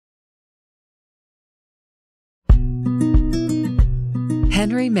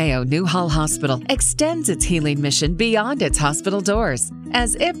Henry Mayo Newhall Hospital extends its healing mission beyond its hospital doors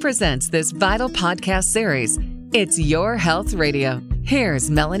as it presents this vital podcast series. It's Your Health Radio. Here's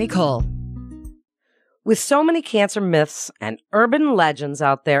Melanie Cole. With so many cancer myths and urban legends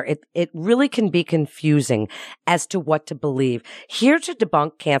out there, it really can be confusing as to what to believe. Here to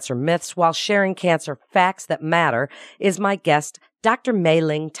debunk cancer myths while sharing cancer facts that matter is my guest, Dr.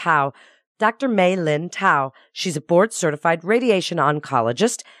 Mei-Ling Tao. Dr. Mei-Ling Tao, she's a board-certified radiation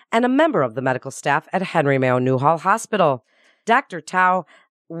oncologist and a member of the medical staff at Henry Mayo Newhall Hospital. Dr. Tao,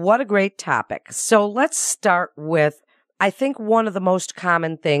 what a great topic. So let's start with, I think one of the most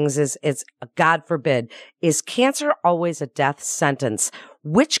common things is God forbid, is cancer always a death sentence?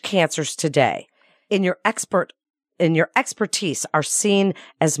 Which cancers today, in your expertise, are seen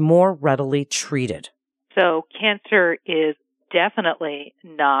as more readily treated? So cancer is definitely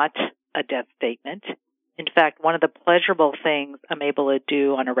not a death statement. In fact, one of the pleasurable things I'm able to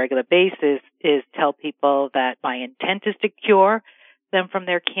do on a regular basis is tell people that my intent is to cure them from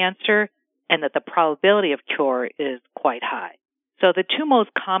their cancer, and that the probability of cure is quite high. So the two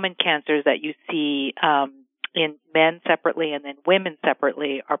most common cancers that you see in men separately and then women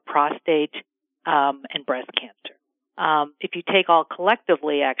separately are prostate and breast cancer. If you take all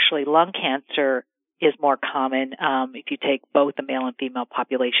collectively, actually, lung cancer is more common if you take both the male and female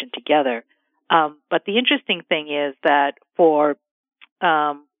population together. But the interesting thing is that for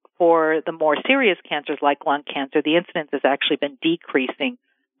the more serious cancers like lung cancer, the incidence has actually been decreasing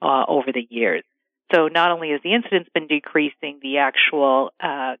over the years. So not only has the incidence been decreasing, the actual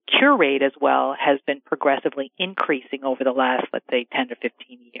cure rate as well has been progressively increasing over the last, let's say, 10 to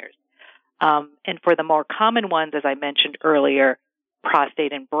 15 years. And for the more common ones, as I mentioned earlier,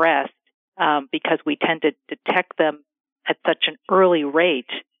 prostate and breast, because we tend to detect them at such an early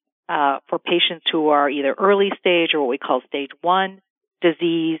rate for patients who are either early stage or what we call stage 1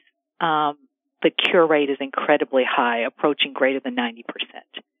 disease, the cure rate is incredibly high, approaching greater than 90%.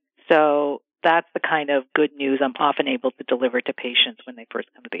 So that's the kind of good news I'm often able to deliver to patients when they first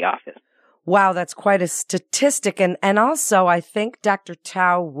come to the office. Wow, that's quite a statistic. And also, I think, Dr.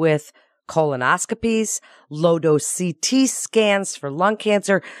 Tao, with colonoscopies, low-dose CT scans for lung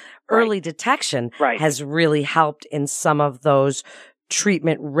cancer, early detection has really helped in some of those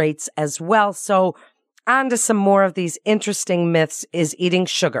treatment rates as well. So on to some more of these interesting myths is eating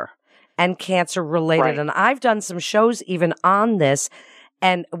sugar and cancer related. Right. And I've done some shows even on this.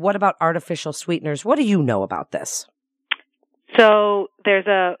 And what about artificial sweeteners? What do you know about this? So there's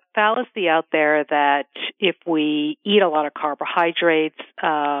a fallacy out there that if we eat a lot of carbohydrates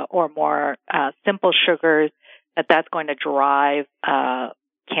or more simple sugars, that's going to drive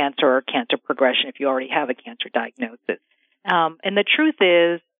cancer or cancer progression if you already have a cancer diagnosis. And the truth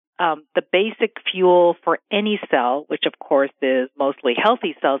is, the basic fuel for any cell, which of course is mostly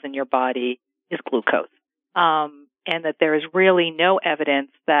healthy cells in your body, is glucose. And that there is really no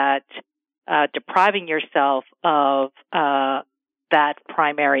evidence that depriving yourself of that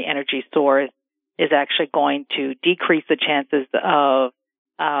primary energy source is actually going to decrease the chances of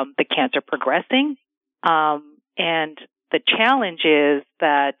the cancer progressing. And the challenge is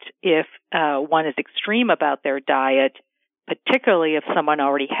that if one is extreme about their diet, particularly if someone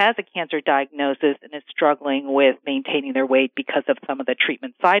already has a cancer diagnosis and is struggling with maintaining their weight because of some of the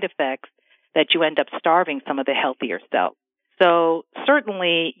treatment side effects, that you end up starving some of the healthier cells. So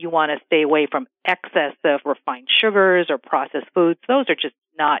certainly you want to stay away from excess of refined sugars or processed foods. Those are just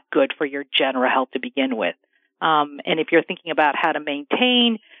not good for your general health to begin with. And if you're thinking about how to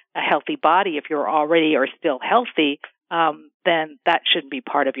maintain a healthy body, if you're already or still healthy, then that shouldn't be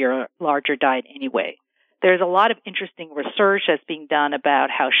part of your larger diet anyway. There's a lot of interesting research that's being done about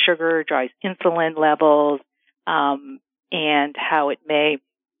how sugar drives insulin levels and how it may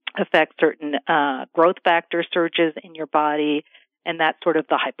affect certain growth factor surges in your body. And that's sort of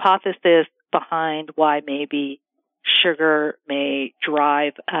the hypothesis behind why maybe sugar may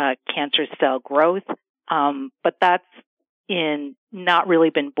drive cancer cell growth. But that's not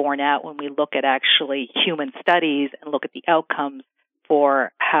really been borne out when we look at actually human studies and look at the outcomes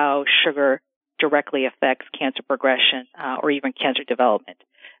for how sugar directly affects cancer progression or even cancer development.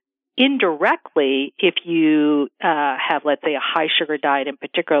 Indirectly, if you have, let's say, a high sugar diet, and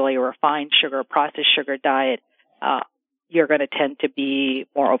particularly a refined sugar, processed sugar diet, you're going to tend to be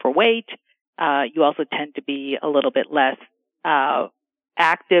more overweight. You also tend to be a little bit less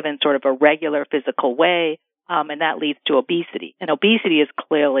active in sort of a regular physical way, and that leads to obesity. And obesity is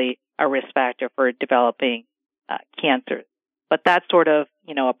clearly a risk factor for developing cancer. But that's sort of,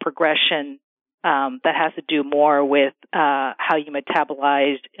 a progression that has to do more with how you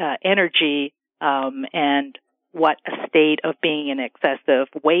metabolize energy and what a state of being in excessive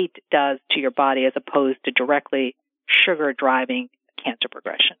weight does to your body as opposed to directly sugar driving cancer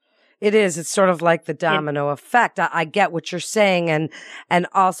progression. It is. It's sort of like the domino effect. I get what you're saying. And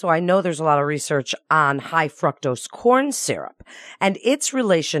also I know there's a lot of research on high fructose corn syrup and its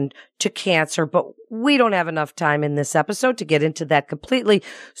relation to cancer, but we don't have enough time in this episode to get into that completely.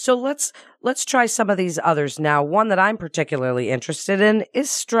 So let's try some of these others now. One that I'm particularly interested in is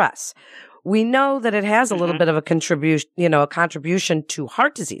stress. We know that it has a little bit of a contribution to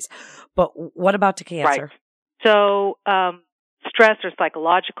heart disease, but what about to cancer? Right. So, stress or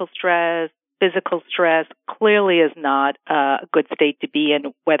psychological stress, physical stress clearly is not a good state to be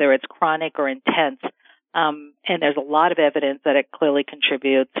in, whether it's chronic or intense. And there's a lot of evidence that it clearly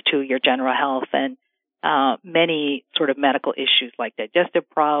contributes to your general health and many sort of medical issues like digestive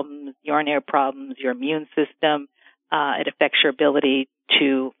problems, urinary problems, your immune system. It affects your ability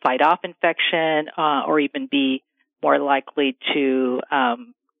to fight off infection or even be more likely to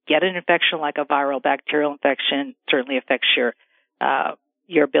get an infection like a viral bacterial infection. Certainly affects your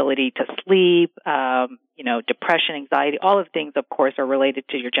ability to sleep, depression, anxiety, all of things, of course, are related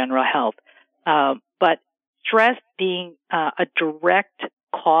to your general health. But stress being a direct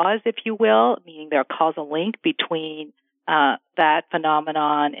cause, if you will, meaning there are causal link between that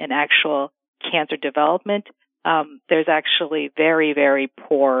phenomenon and actual cancer development, there's actually very, very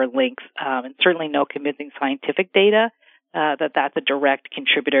poor links, and certainly no convincing scientific data that that's a direct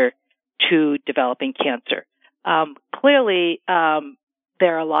contributor to developing cancer. Clearly,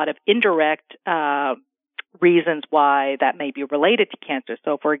 there are a lot of indirect reasons why that may be related to cancer.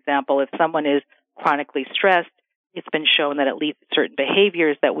 So, for example, if someone is chronically stressed, it's been shown that at least certain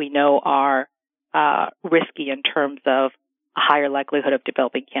behaviors that we know are risky in terms of a higher likelihood of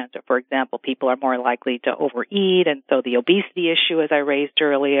developing cancer. For example, people are more likely to overeat, and so the obesity issue, as I raised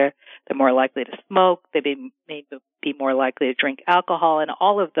earlier, they're more likely to smoke, they may be more likely to drink alcohol, and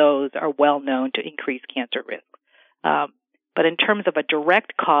all of those are well known to increase cancer risk. But in terms of a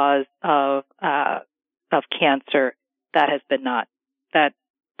direct cause of cancer, that has been that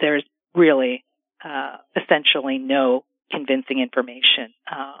there's really essentially no convincing information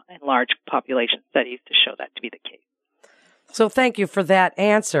in large population studies to show that to be the case. So thank you for that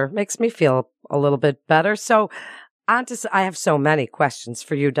answer. Makes me feel a little bit better. So I have so many questions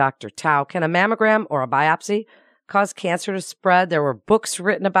for you, Dr. Tao. Can a mammogram or a biopsy cause cancer to spread? There were books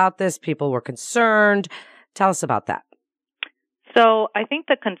written about this. People were concerned. Tell us about that. So I think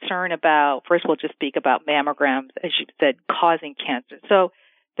the concern first we'll just speak about mammograms, as you said, causing cancer. So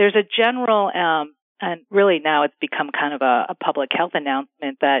there's a general, and really now it's become kind of a public health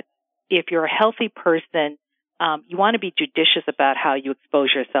announcement that if you're a healthy person, you want to be judicious about how you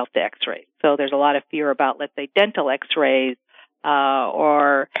expose yourself to X-rays. So there's a lot of fear about, let's say, dental X-rays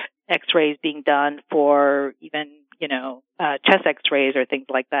or X-rays being done for even, chest X-rays or things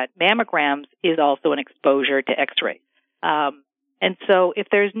like that. Mammograms is also an exposure to X-rays. And so if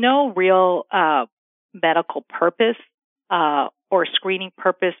there's no real medical purpose or screening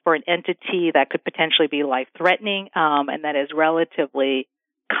purpose for an entity that could potentially be life-threatening and that is relatively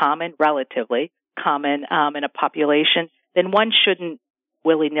common in a population, then one shouldn't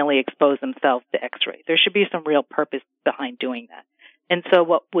willy-nilly expose themselves to X-rays. There should be some real purpose behind doing that. And so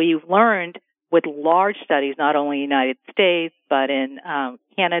what we've learned with large studies, not only in the United States, but in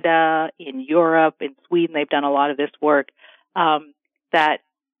Canada, in Europe, in Sweden, they've done a lot of this work, that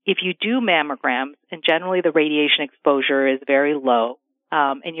if you do mammograms, and generally the radiation exposure is very low,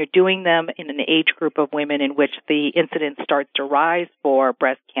 and you're doing them in an age group of women in which the incidence starts to rise for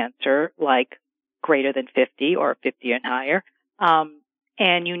breast cancer, like greater than 50 or 50 and higher,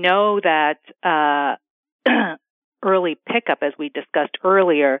 and you know that early pickup, as we discussed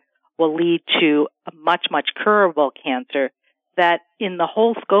earlier, will lead to a much, much curable cancer, that in the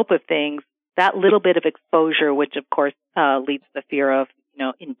whole scope of things, that little bit of exposure, which of course leads to the fear of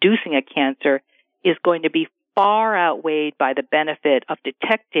inducing a cancer, is going to be far outweighed by the benefit of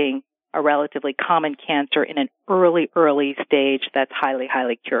detecting a relatively common cancer in an early stage that's highly,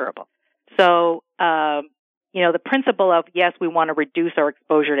 highly curable. So, the principle of, yes, we want to reduce our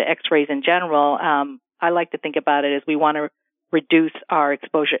exposure to X-rays in general, I like to think about it as we want to reduce our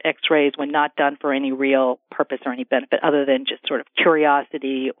exposure to X-rays when not done for any real purpose or any benefit other than just sort of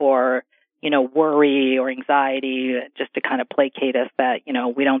curiosity or worry or anxiety, just to kind of placate us that,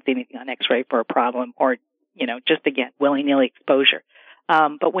 we don't see anything on X-ray for a problem, or, just again, willy-nilly exposure.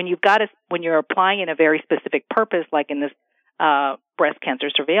 But when you're applying in a very specific purpose, like in this breast cancer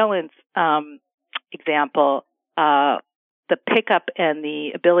surveillance example, the pickup and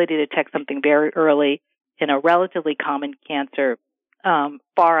the ability to detect something very early in a relatively common cancer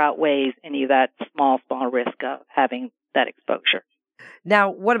far outweighs any of that small risk of having that exposure. Now,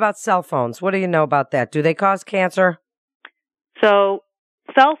 what about cell phones? What do you know about that? Do they cause cancer? So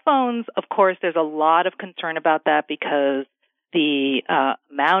cell phones, of course, there's a lot of concern about that because the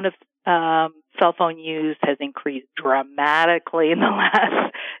amount of cell phone use has increased dramatically in the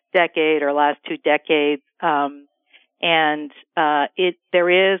last decade or last 2 decades.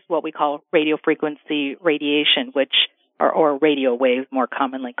 There is what we call radio frequency radiation, or radio waves more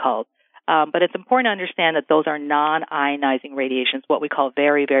commonly called. But it's important to understand that those are non-ionizing radiations, what we call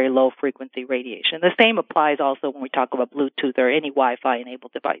very, very low frequency radiation. The same applies also when we talk about Bluetooth or any Wi-Fi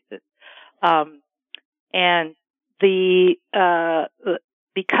enabled devices.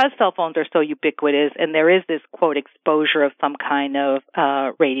 Because cell phones are so ubiquitous and there is this, quote, exposure of some kind of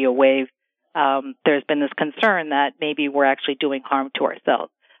radio wave, there's been this concern that maybe we're actually doing harm to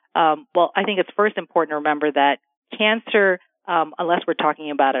ourselves. Well, I think it's first important to remember that cancer, unless we're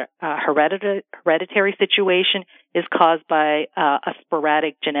talking about a hereditary situation, is caused by a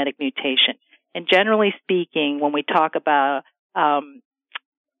sporadic genetic mutation. And generally speaking, when we talk about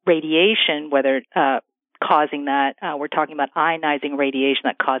radiation, whether causing that, we're talking about ionizing radiation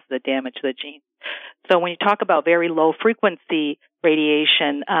that causes the damage to the genes. So when you talk about very low frequency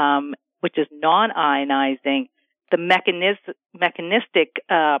radiation, which is non-ionizing, the mechanistic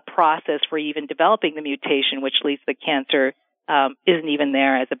process for even developing the mutation, which leads to cancer, isn't even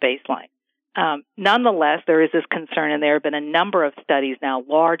there as a baseline. Nonetheless, there is this concern, and there have been a number of studies now,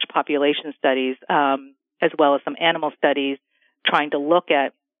 large population studies, as well as some animal studies, trying to look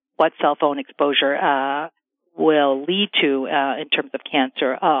at what cell phone exposure will lead to in terms of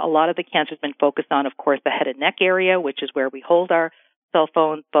cancer. A lot of the cancer has been focused on, of course, the head and neck area, which is where we hold our cell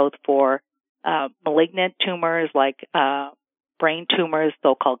phones, both for malignant tumors like brain tumors,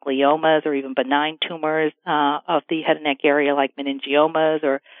 so-called gliomas, or even benign tumors of the head and neck area like meningiomas,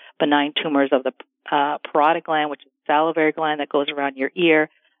 or benign tumors of the parotid gland, which is the salivary gland that goes around your ear.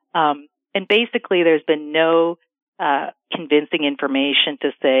 And basically, there's been no convincing information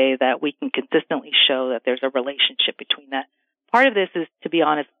to say that we can consistently show that there's a relationship between that. Part of this is, to be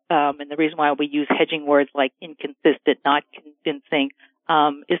honest, and the reason why we use hedging words like inconsistent, not convincing,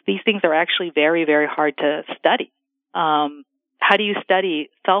 is these things are actually very, very hard to study. How do you study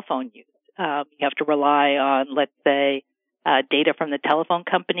cell phone use? You have to rely on, let's say, data from the telephone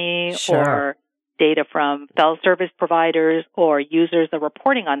company, Sure, or data from cell service providers or users. The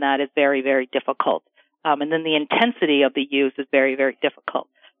reporting on that is very, very difficult. And then the intensity of the use is very, very difficult.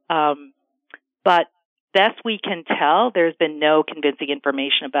 But best we can tell, there's been no convincing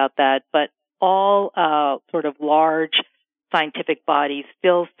information about that. But all sort of large scientific bodies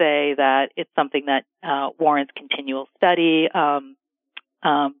still say that it's something that warrants continual study,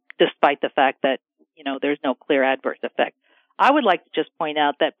 despite the fact that, there's no clear adverse effect. I would like to just point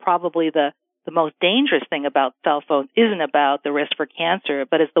out that probably the most dangerous thing about cell phones isn't about the risk for cancer,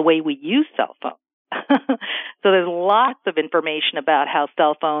 but it's the way we use cell phones. So there's lots of information about how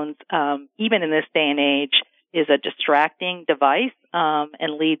cell phones, even in this day and age, is a distracting device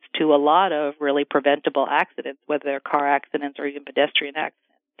and leads to a lot of really preventable accidents, whether they're car accidents or even pedestrian accidents.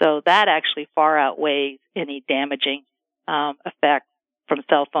 So that actually far outweighs any damaging effect from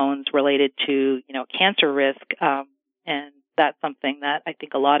cell phones related to, cancer risk. And that's something that I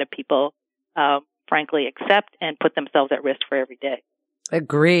think a lot of people, frankly, accept and put themselves at risk for every day.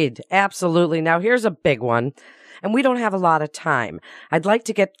 Agreed. Absolutely. Now, here's a big one, and we don't have a lot of time. I'd like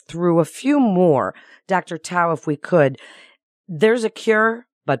to get through a few more. Dr. Tao, if we could. There's a cure,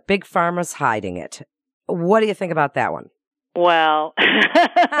 but Big Pharma's hiding it. What do you think about that one? Well,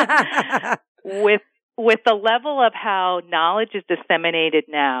 with the level of how knowledge is disseminated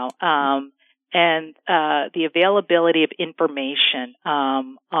now, and the availability of information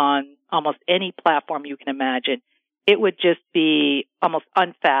on almost any platform you can imagine, it would just be almost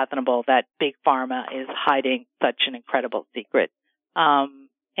unfathomable that Big Pharma is hiding such an incredible secret.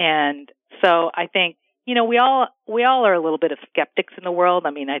 And so I think, we all are a little bit of skeptics in the world.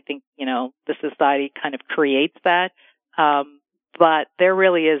 I mean, I think, the society kind of creates that. But there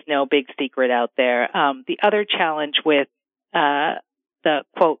really is no big secret out there. The other challenge with the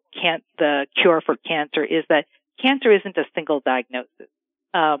quote, the cure for cancer is that cancer isn't a single diagnosis.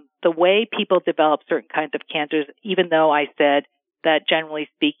 The way people develop certain kinds of cancers, even though I said that generally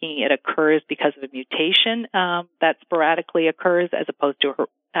speaking it occurs because of a mutation that sporadically occurs as opposed to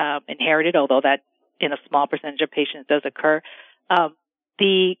inherited, although that in a small percentage of patients does occur,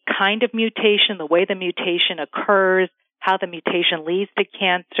 the kind of mutation, the way the mutation occurs, how the mutation leads to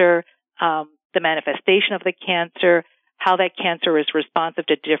cancer, the manifestation of the cancer, how that cancer is responsive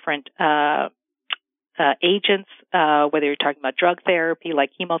to different agents, whether you're talking about drug therapy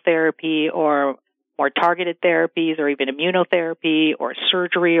like chemotherapy or more targeted therapies or even immunotherapy or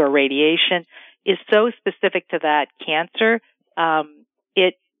surgery or radiation, is so specific to that cancer.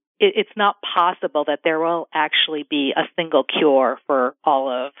 It's not possible that there will actually be a single cure for all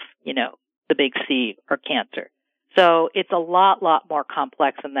of, the big C or cancer. So it's a lot more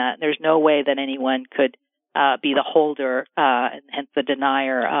complex than that. There's no way that anyone could be the holder and hence the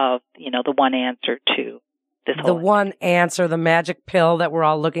denier of, the one answer to this whole The one answer, the magic pill that we're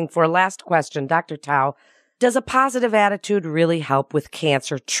all looking for. Last question, Dr. Tao. Does a positive attitude really help with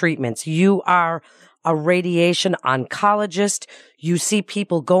cancer treatments? You are a radiation oncologist. You see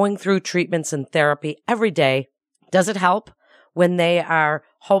people going through treatments and therapy every day. Does it help when they are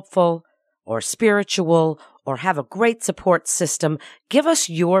hopeful or spiritual or have a great support system? Give us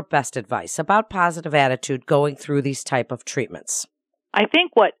your best advice about positive attitude going through these type of treatments. I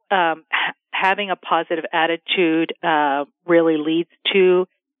think what having a positive attitude really leads to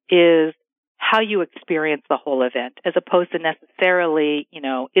is how you experience the whole event, as opposed to necessarily,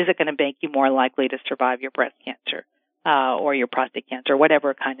 is it going to make you more likely to survive your breast cancer or your prostate cancer,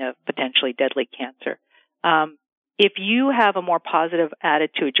 whatever kind of potentially deadly cancer. If you have a more positive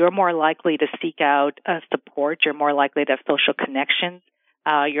attitude, you're more likely to seek out support. You're more likely to have social connections.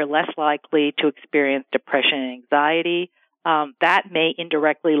 You're less likely to experience depression and anxiety. That may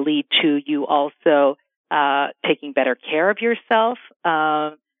indirectly lead to you also taking better care of yourself,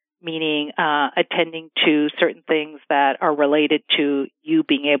 meaning attending to certain things that are related to you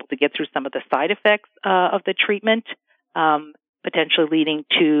being able to get through some of the side effects of the treatment, potentially leading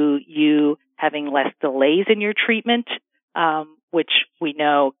to you having less delays in your treatment, which we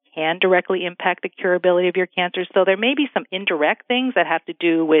know can directly impact the curability of your cancer. So there may be some indirect things that have to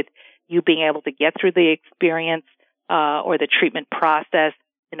do with you being able to get through the experience or the treatment process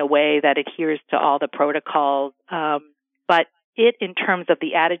in a way that adheres to all the protocols. But it, in terms of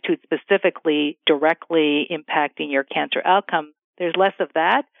the attitude specifically directly impacting your cancer outcome, there's less of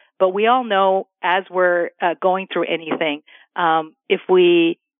that. But we all know as we're going through anything, if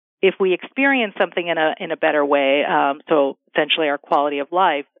we experience something in a better way, so essentially our quality of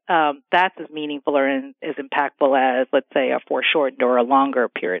life, that's as meaningful or as impactful as, let's say, a foreshortened or a longer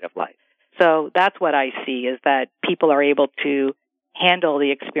period of life. So that's what I see, is that people are able to handle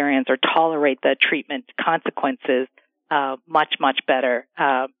the experience or tolerate the treatment consequences much better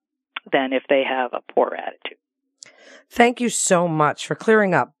than if they have a poor attitude. Thank you so much for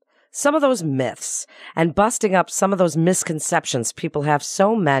clearing up some of those myths and busting up some of those misconceptions. People have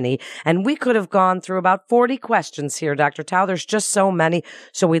so many, and we could have gone through about 40 questions here, Dr. Tao. There's just so many,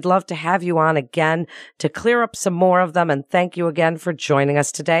 so we'd love to have you on again to clear up some more of them, and thank you again for joining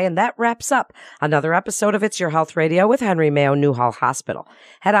us today. And that wraps up another episode of It's Your Health Radio with Henry Mayo Newhall Hospital.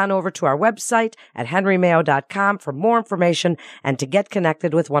 Head on over to our website at henrymayo.com for more information and to get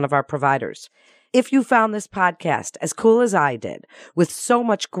connected with one of our providers. If you found this podcast as cool as I did, with so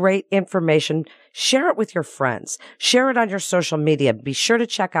much great information, share it with your friends. Share it on your social media. Be sure to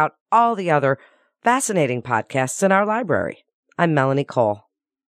check out all the other fascinating podcasts in our library. I'm Melanie Cole.